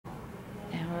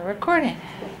recording.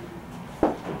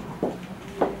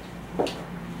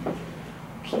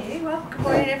 Okay, well, good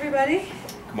morning everybody.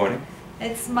 Good morning.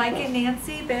 It's Mike and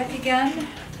Nancy back again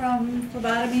from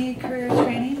Phlebotomy Career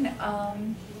Training.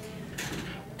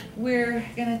 We're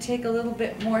going to take a little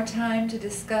bit more time to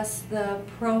discuss the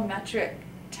Prometric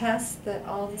test that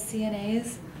all the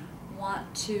CNAs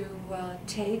want to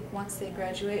take once they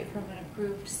graduate from an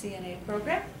approved CNA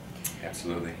program.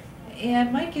 Absolutely.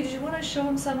 And Mike, did you want to show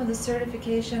them some of the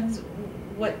certifications,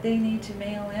 what they need to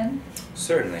mail in?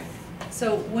 Certainly.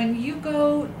 So when you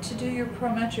go to do your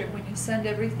Prometric, when you send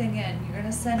everything in, you're going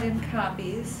to send in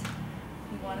copies.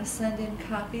 You want to send in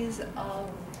copies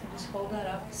of, just hold that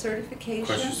up, certification. Of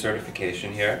course, your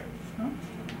certification here. Huh?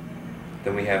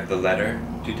 Then we have the letter,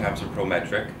 2 times of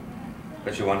Prometric,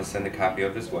 that you want to send a copy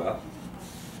of as well.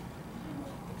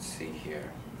 Let's see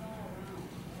here.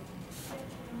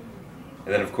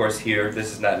 And then of course here,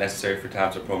 this is not necessary for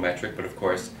times of Prometric, but of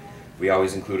course we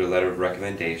always include a letter of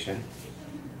recommendation.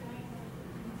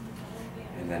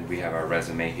 And then we have our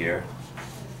resume here.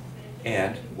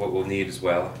 And what we'll need as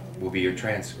well will be your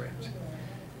transcript.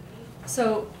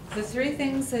 So the 3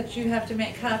 things that you have to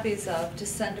make copies of to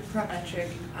send to Prometric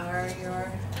are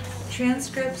your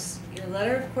transcripts, your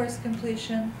letter of course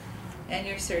completion, and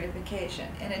your certification.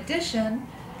 In addition,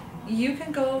 you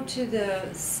can go to the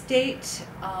state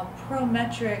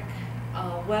Prometric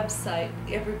website.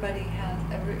 Everybody has,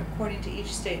 according to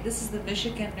each state. This is the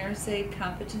Michigan Nurse Aid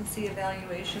Competency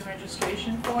Evaluation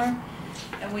Registration Form.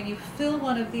 And when you fill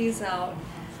one of these out,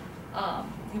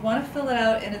 you want to fill it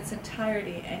out in its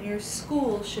entirety, and your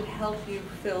school should help you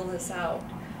fill this out.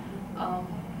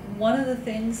 One of the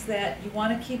things that you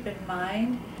want to keep in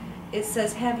mind, it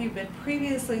says, have you been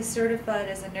previously certified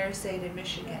as a nurse aide in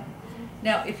Michigan?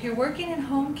 Now, if you're working in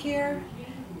home care,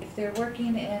 if they're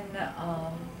working in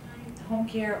home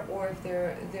care, or if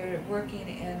they're working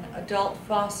in adult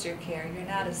foster care, you're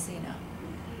not a CNA.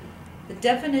 The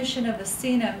definition of a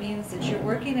CNA means that you're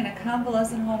working in a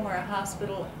convalescent home or a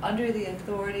hospital under the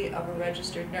authority of a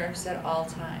registered nurse at all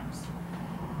times.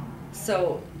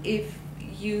 So if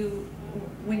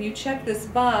when you check this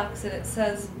box and it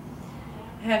says,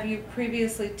 have you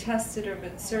previously tested or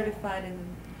been certified in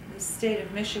the state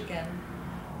of Michigan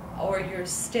or your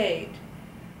state,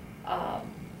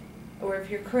 or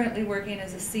if you're currently working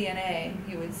as a CNA,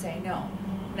 you would say no.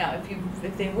 Now,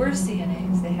 if they were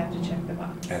CNAs, they have to check the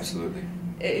box. Absolutely.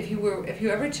 If you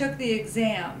ever took the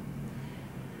exam,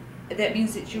 that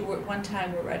means that you at one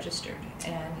time were registered,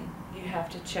 and you have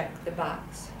to check the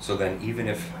box. So then even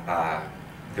if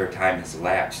their time has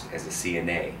lapsed as a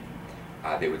CNA,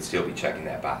 they would still be checking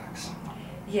that box.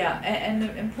 Yeah, and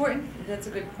the important, that's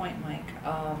a good point, Mike.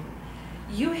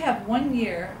 You have 1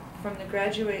 year from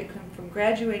graduating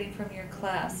from your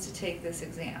class to take this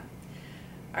exam.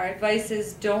 Our advice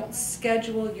is don't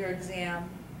schedule your exam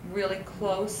really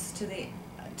close to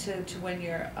when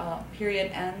your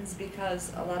period ends,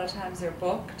 because a lot of times they're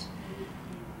booked,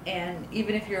 and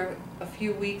even if you're a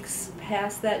few weeks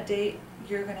past that date,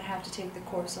 you're going to have to take the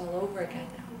course all over again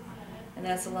now, and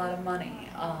that's a lot of money.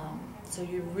 So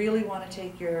you really want to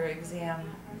take your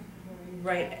exam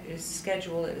right,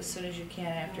 schedule it as soon as you can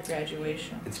after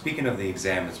graduation. And speaking of the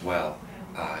exam as well,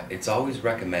 it's always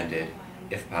recommended,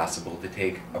 if possible, to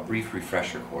take a brief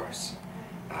refresher course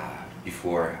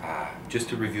before, just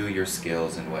to review your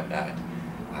skills and whatnot,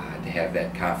 to have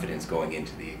that confidence going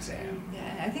into the exam. Yeah,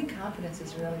 and I think confidence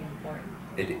is really important.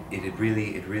 It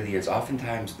really is.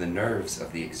 Oftentimes the nerves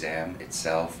of the exam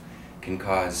itself can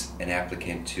cause an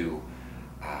applicant to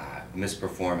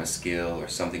misperform a skill or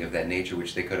something of that nature,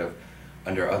 which they could have,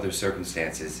 under other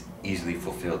circumstances, easily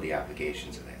fulfilled the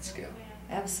applications of that skill.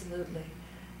 Absolutely.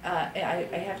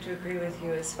 I have to agree with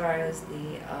you as far as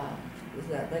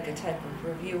like a type of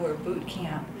review or boot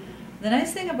camp. The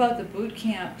nice thing about the boot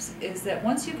camps is that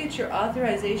once you get your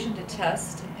authorization to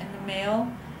test in the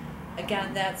mail,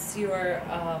 again, that's your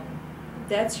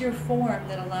form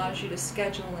that allows you to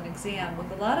schedule an exam.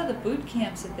 With a lot of the boot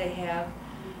camps that they have,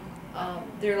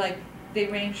 they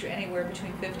range anywhere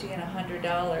between $50 and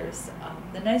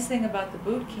 $100. The nice thing about the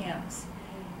boot camps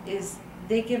is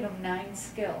they give them 9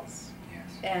 skills.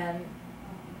 Yes. And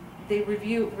they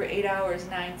review for 8 hours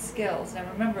 9 skills. Now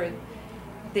remember,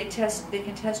 they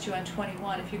can test you on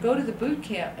 21. If you go to the boot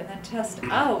camp and then test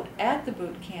out at the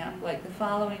boot camp, like the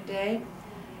following day,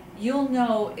 you'll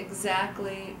know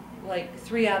exactly like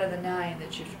 3 out of the 9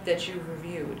 that you've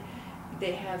reviewed.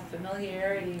 They have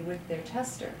familiarity with their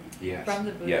tester. Yes. From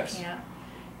the boot Yes. camp,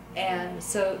 and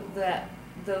so that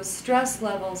those stress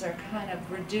levels are kind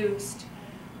of reduced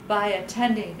by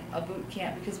attending a boot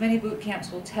camp, because many boot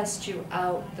camps will test you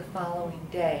out the following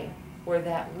day or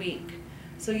that week.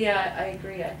 So yeah, I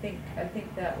agree. I think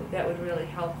that would really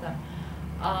help them.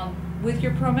 With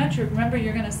your Prometric, remember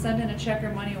you're going to send in a check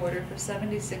or money order for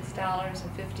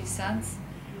 $76.50,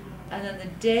 and then the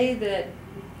day that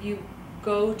you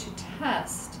go to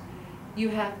test, you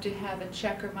have to have a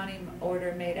check or money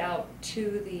order made out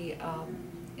to the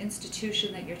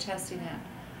institution that you're testing at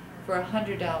for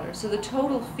 $100. So the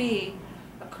total fee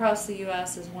across the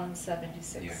U.S. is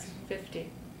 $176.50. Yes.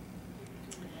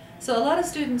 So a lot of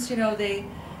students, you know, they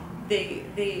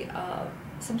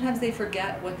sometimes they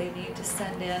forget what they need to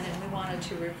send in, and we wanted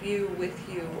to review with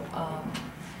you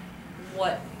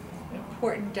what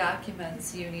important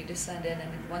documents you need to send in.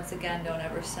 And once again, don't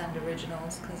ever send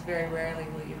originals, because very rarely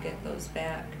will you get those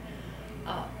back.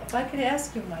 If I could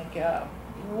ask you, Mike,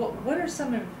 what are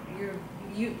some of your,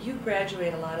 you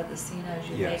graduate a lot of the CNAs,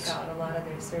 you Yes. make out a lot of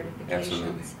their certifications.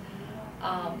 Absolutely.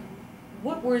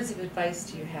 What words of advice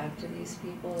do you have to these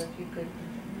people, if you could?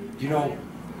 You know,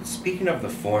 speaking of the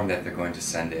form that they're going to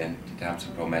send in to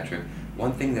Thompson Prometric,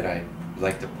 one thing that I'd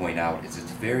like to point out is it's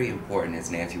very important,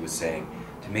 as Nancy was saying,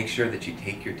 to make sure that you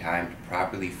take your time to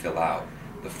properly fill out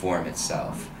the form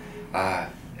itself.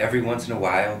 Every once in a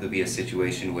while there'll be a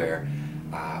situation where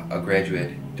a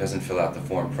graduate doesn't fill out the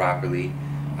form properly,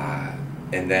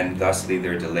 and then thusly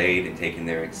they're delayed in taking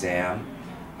their exam.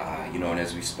 You know, and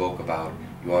as we spoke about,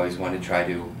 you always want to try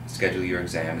to schedule your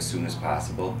exam as soon as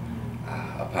possible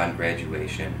upon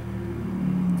graduation.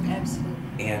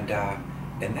 Absolutely. And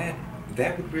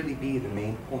that would really be the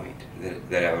main point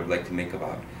that I would like to make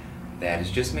about that, is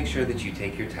just make sure that you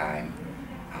take your time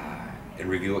and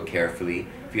review it carefully.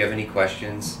 If you have any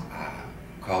questions,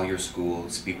 call your school,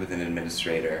 speak with an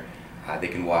administrator. They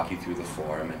can walk you through the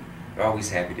form, and they're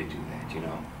always happy to do that, you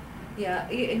know. Yeah,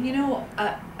 and you know,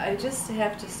 I just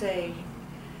have to say,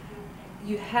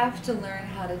 you have to learn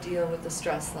how to deal with the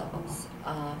stress levels.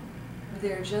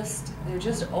 They're just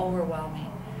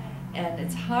overwhelming, and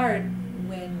it's hard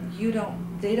when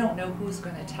they don't know who it is that's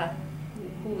going to test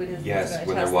Yes,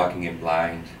 when they're them. walking in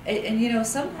blind. And you know,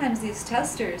 sometimes these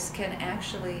testers can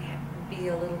actually be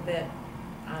a little bit,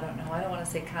 I don't know, I don't want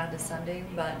to say condescending,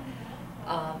 but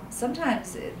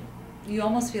sometimes you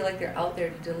almost feel like they're out there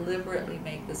to deliberately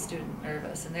make the student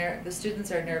nervous, and the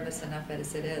students are nervous enough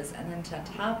as it is. And then to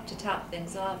top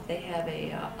things off, they have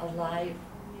a live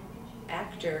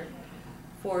actor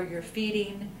for your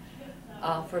feeding,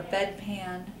 for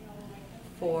bedpan,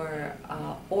 for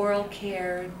oral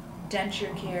care,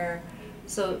 denture care.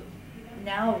 So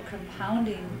now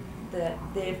compounding that,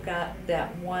 they've got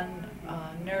that one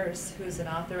nurse who's an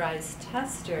authorized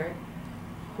tester,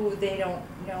 who they don't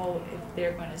know if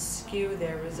they're going to skew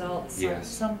their results. Yes.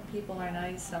 Some people are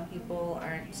nice, some people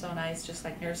aren't so nice, just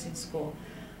like nursing school.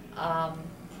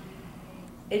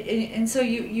 And so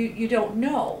you don't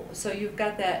know. So you've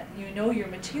got that, you know your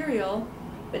material,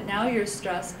 but now you're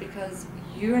stressed because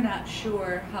you're not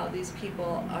sure how these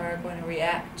people are going to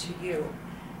react to you.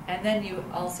 And then you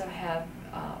also have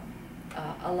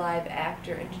a live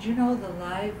actor. And did you know the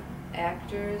live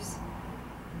actors,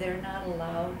 they're not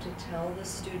allowed to tell the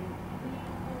student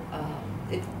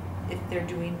if they're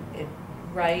doing it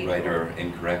right or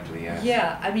incorrectly, yes.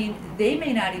 Yeah, I mean, they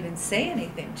may not even say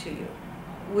anything to you,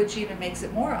 which even makes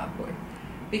it more awkward.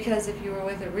 Because if you were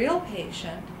with a real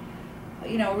patient,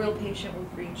 you know, a real patient will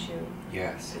greet you.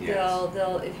 Yes, yes.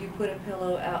 They'll if you put a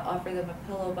pillow out, offer them a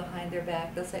pillow behind their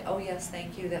back, they'll say, "Oh yes,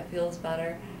 thank you, that feels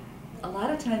better." A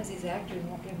lot of times these actors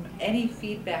won't give them any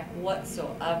feedback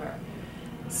whatsoever.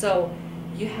 So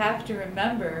you have to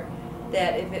remember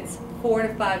that if it's 4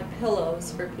 to 5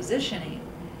 pillows for positioning,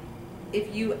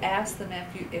 if you ask them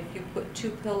if you put 2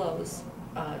 pillows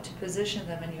to position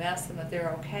them, and you ask them if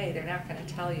they're okay, they're not going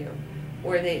to tell you.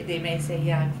 Or they may say,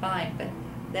 "Yeah, I'm fine," but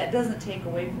that doesn't take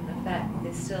away from the fact that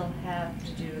they still have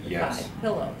to do the Yes. 5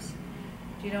 pillows.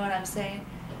 Do you know what I'm saying?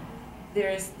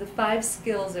 There's the 5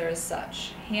 skills are as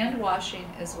such. Hand washing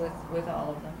is with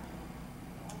all of them.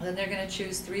 Then they're going to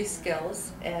choose 3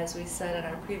 skills. As we said in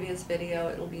our previous video,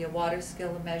 it'll be a water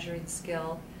skill, a measuring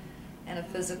skill, and a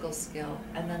physical skill.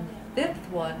 And then the 5th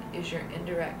one is your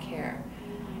indirect care.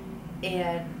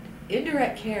 And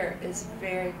indirect care is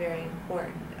very, very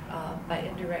important. By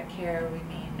indirect care, we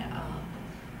mean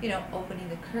you know, opening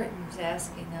the curtains,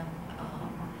 asking them,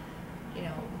 you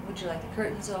know, would you like the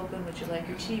curtains open? Would you like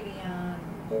your TV on?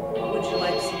 Would you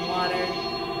like some water?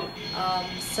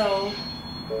 So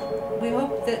we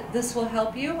hope that this will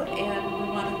help you, and we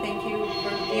want to thank you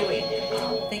for viewing.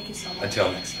 Thank you so much.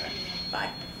 Until next time.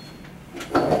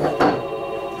 Bye.